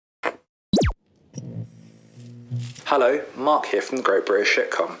Hello, Mark here from the Great British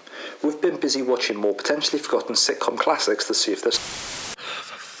Sitcom. We've been busy watching more potentially forgotten sitcom classics to see if there's...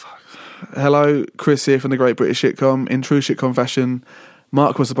 Hello, Chris here from the Great British Sitcom. In true sitcom fashion,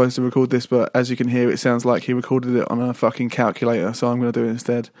 Mark was supposed to record this, but as you can hear, it sounds like he recorded it on a fucking calculator, so I'm going to do it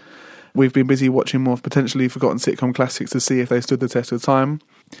instead. We've been busy watching more potentially forgotten sitcom classics to see if they stood the test of time.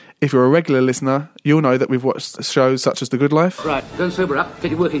 If you're a regular listener, you'll know that we've watched shows such as The Good Life. Right, don't sober up.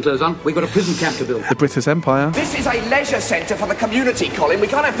 Get your working clothes on. We've got a prison camp to build. The British Empire. This is a leisure centre for the community, Colin. We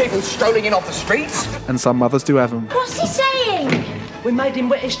can't have people strolling in off the streets. And some mothers do have them. What's he saying? We made him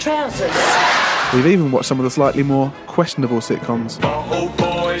wet his trousers. We've even watched some of the slightly more questionable sitcoms. Bottle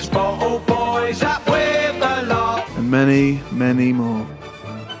boys, up with the lot. And many, many more.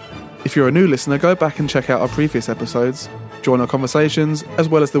 If you're a new listener, go back and check out our previous episodes, join our conversations, as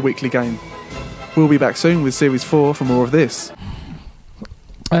well as the weekly game. We'll be back soon with Series 4 for more of this.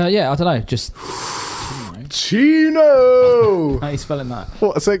 I don't know, just... Chino! How are you spelling that?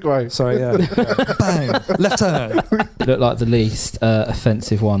 What a segue. Sorry, yeah. Bang! Left turn. It looked like the least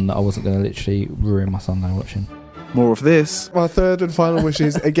offensive one that I wasn't going to literally ruin my Sunday watching. More of this. My third and final wish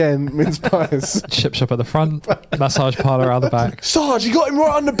is, again, mince pies. Chip shop at the front, massage parlour out the back. Sarge, you got him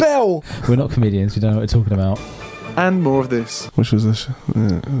right on the bell! We're not comedians, we don't know what we're talking about. And more of this. Which was this?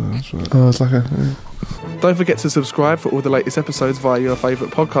 Yeah, that's right. Oh, it's like a... Yeah. Don't forget to subscribe for all the latest episodes via your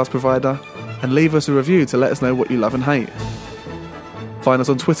favourite podcast provider, and leave us a review to let us know what you love and hate. Find us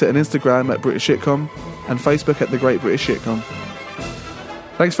on Twitter and Instagram at British Sitcom, and Facebook at The Great British Sitcom.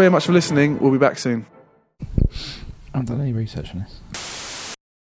 Thanks very much for listening. We'll be back soon. I haven't done any research on this.